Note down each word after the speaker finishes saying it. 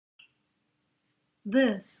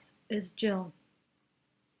This is Jill.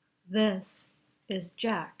 This is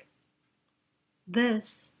Jack.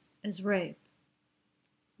 This is rape.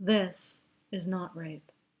 This is not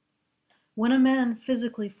rape. When a man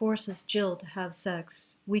physically forces Jill to have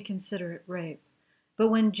sex, we consider it rape. But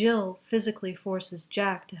when Jill physically forces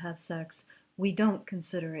Jack to have sex, we don't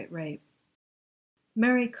consider it rape.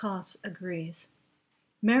 Mary Koss agrees.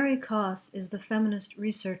 Mary Koss is the feminist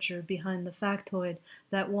researcher behind the factoid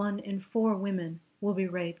that 1 in 4 women will be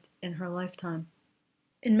raped in her lifetime.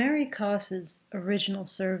 In Mary Koss's original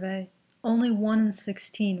survey, only 1 in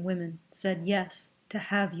 16 women said yes to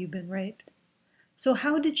 "have you been raped?" So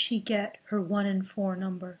how did she get her 1 in 4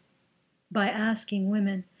 number? By asking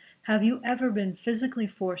women, have you ever been physically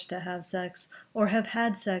forced to have sex or have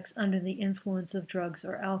had sex under the influence of drugs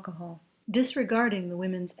or alcohol? Disregarding the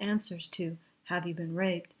women's answers to "have you been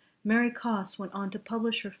raped?", Mary Koss went on to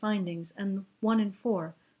publish her findings, and 1 in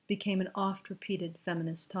 4 became an oft-repeated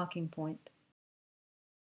feminist talking point.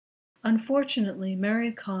 Unfortunately,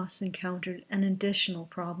 Mary Koss encountered an additional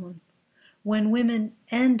problem. When women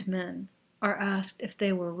and men are asked if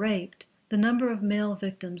they were raped, the number of male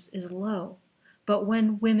victims is low. But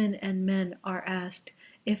when women and men are asked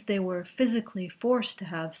if they were physically forced to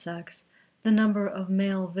have sex, the number of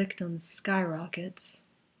male victims skyrockets.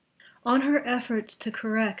 On her efforts to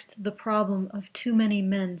correct the problem of too many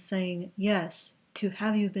men saying yes to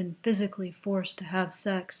 "have you been physically forced to have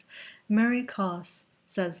sex?", Mary Koss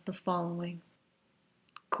says the following,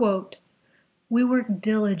 quote, "We worked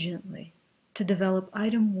diligently to develop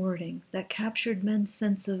item wording that captured men's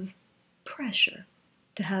sense of pressure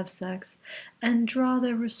to have sex and draw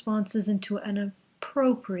their responses into an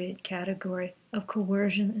appropriate category of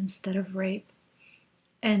coercion instead of rape."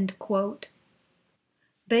 End quote.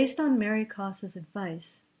 Based on Mary Koss's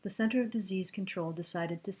advice, the Center of Disease Control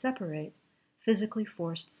decided to separate physically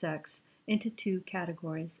forced sex into 2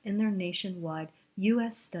 categories in their nationwide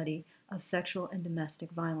U.S. study of sexual and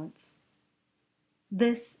domestic violence.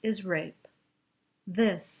 This is rape.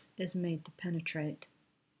 This is made to penetrate.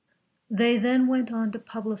 They then went on to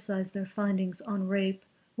publicize their findings on rape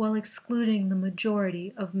while excluding the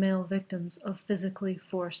majority of male victims of physically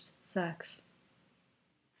forced sex.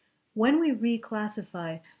 When we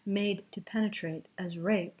reclassify made to penetrate as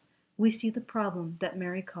rape, we see the problem that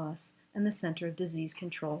Mary Koss and the Center of Disease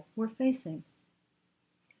Control were facing.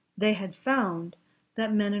 They had found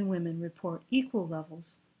that men and women report equal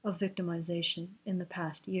levels of victimization in the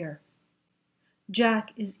past year.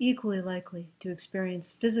 Jack is equally likely to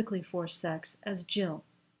experience physically forced sex as Jill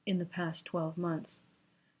in the past 12 months.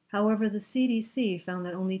 However, the CDC found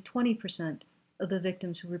that only 20% of the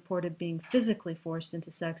victims who reported being physically forced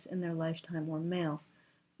into sex in their lifetime were male.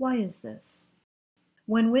 Why is this?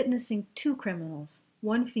 When witnessing 2 criminals,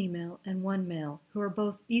 1 female and 1 male, who are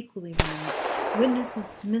both equally violent,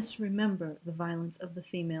 witnesses misremember the violence of the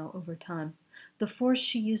female over time. The force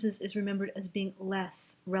she uses is remembered as being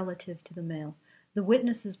less relative to the male. The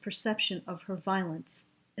witness's perception of her violence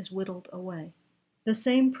is whittled away. The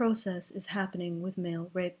same process is happening with male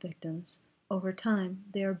rape victims. Over time,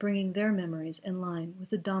 they are bringing their memories in line with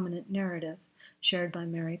the dominant narrative shared by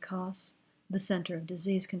Mary Koss, the Center of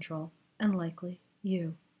Disease Control, and likely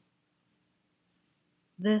you.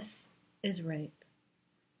 This is rape.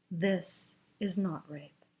 This is not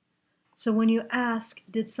rape. So when you ask,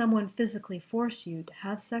 did someone physically force you to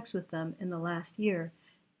have sex with them in the last year,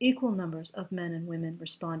 equal numbers of men and women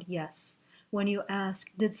respond yes. When you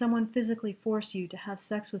ask, did someone physically force you to have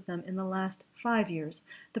sex with them in the last 5 years,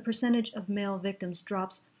 the percentage of male victims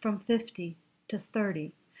drops from 50 to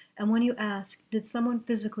 30. And when you ask, did someone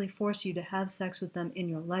physically force you to have sex with them in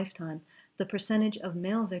your lifetime, the percentage of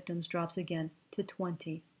male victims drops again to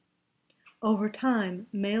 20. Over time,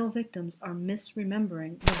 male victims are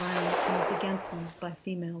misremembering the violence used against them by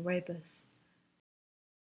female rapists.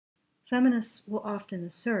 Feminists will often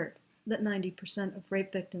assert that 90% of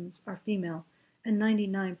rape victims are female and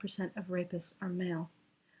 99% of rapists are male.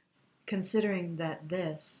 Considering that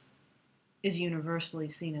this is universally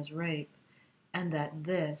seen as rape and that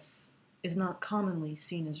this is not commonly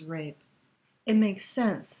seen as rape, it makes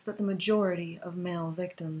sense that the majority of male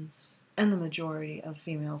victims and the majority of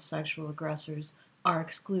female sexual aggressors are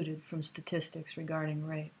excluded from statistics regarding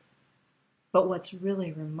rape. But what's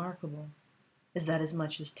really remarkable is that as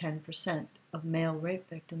much as 10% of male rape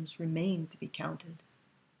victims remain to be counted,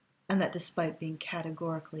 and that despite being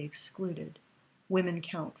categorically excluded, women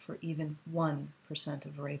count for even 1%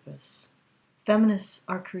 of rapists. Feminists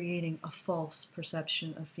are creating a false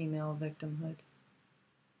perception of female victimhood.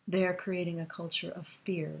 They are creating a culture of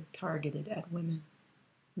fear targeted at women.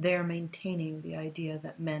 They are maintaining the idea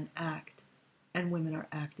that men act and women are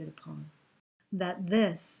acted upon. that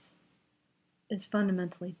this is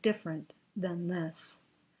fundamentally different than this.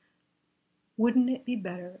 Wouldn't it be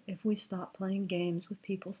better if we stopped playing games with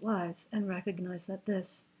people's lives and recognize that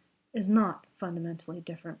this is not fundamentally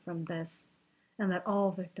different from this, and that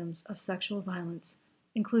all victims of sexual violence,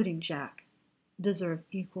 including Jack, deserve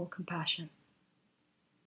equal compassion?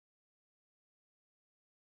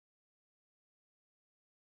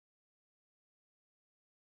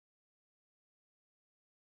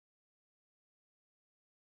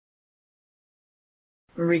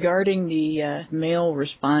 Regarding the male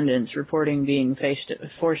respondents reporting being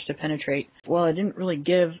forced to penetrate, well, it didn't really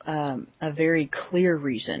give a very clear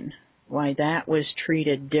reason why that was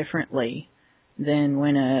treated differently than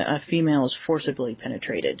when a female is forcibly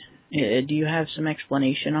penetrated. Do you have some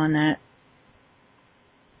explanation on that?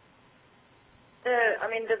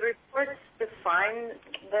 The reports define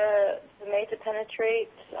the made to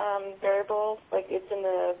penetrate variables, like it's in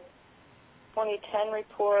the 2010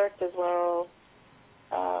 report as well.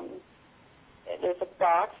 There's a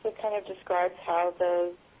box that kind of describes how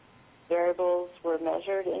those variables were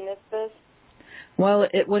measured in NIPSVS. Well,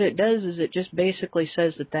 what it does is it just basically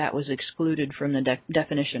says that that was excluded from the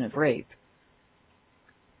definition of rape.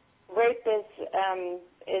 Rape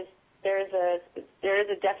there is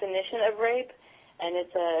a definition of rape, and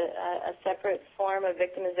it's a separate form of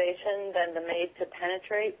victimization than the made to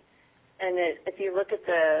penetrate. And if you look at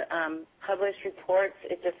the published reports,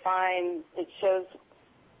 it shows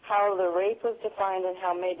how the rape was defined and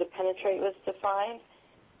how made to penetrate was defined.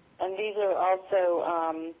 And these are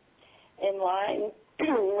also in line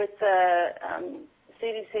with the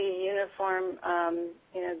CDC uniform,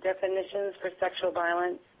 definitions for sexual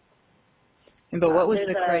violence. But what was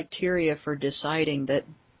the criteria for deciding that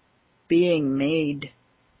being made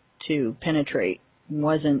to penetrate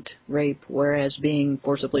wasn't rape, whereas being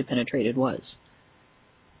forcibly penetrated was?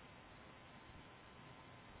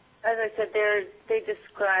 As I said, they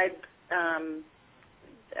describe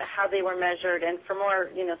how they were measured, and for more,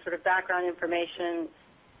 sort of background information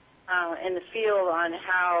in the field on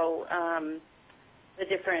how the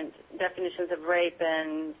different definitions of rape,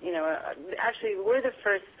 and actually we're the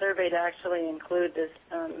first survey to actually include this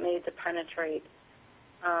made to penetrate.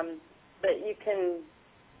 But you can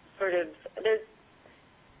there's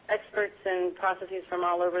experts and processes from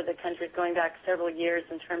all over the country going back several years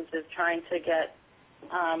in terms of trying to get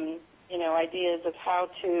ideas of how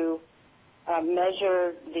to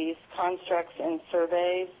measure these constructs in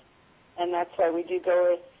surveys, and that's why we do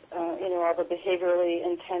go with all the behaviorally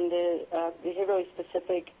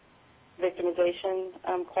specific victimization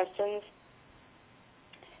questions.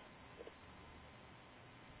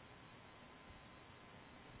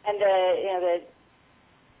 And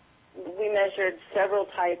we measured several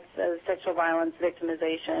types of sexual violence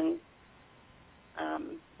victimization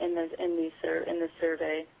in the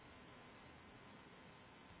survey,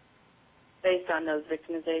 based on those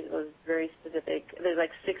very specific. There's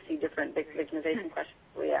like 60 different victimization questions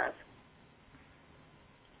we asked.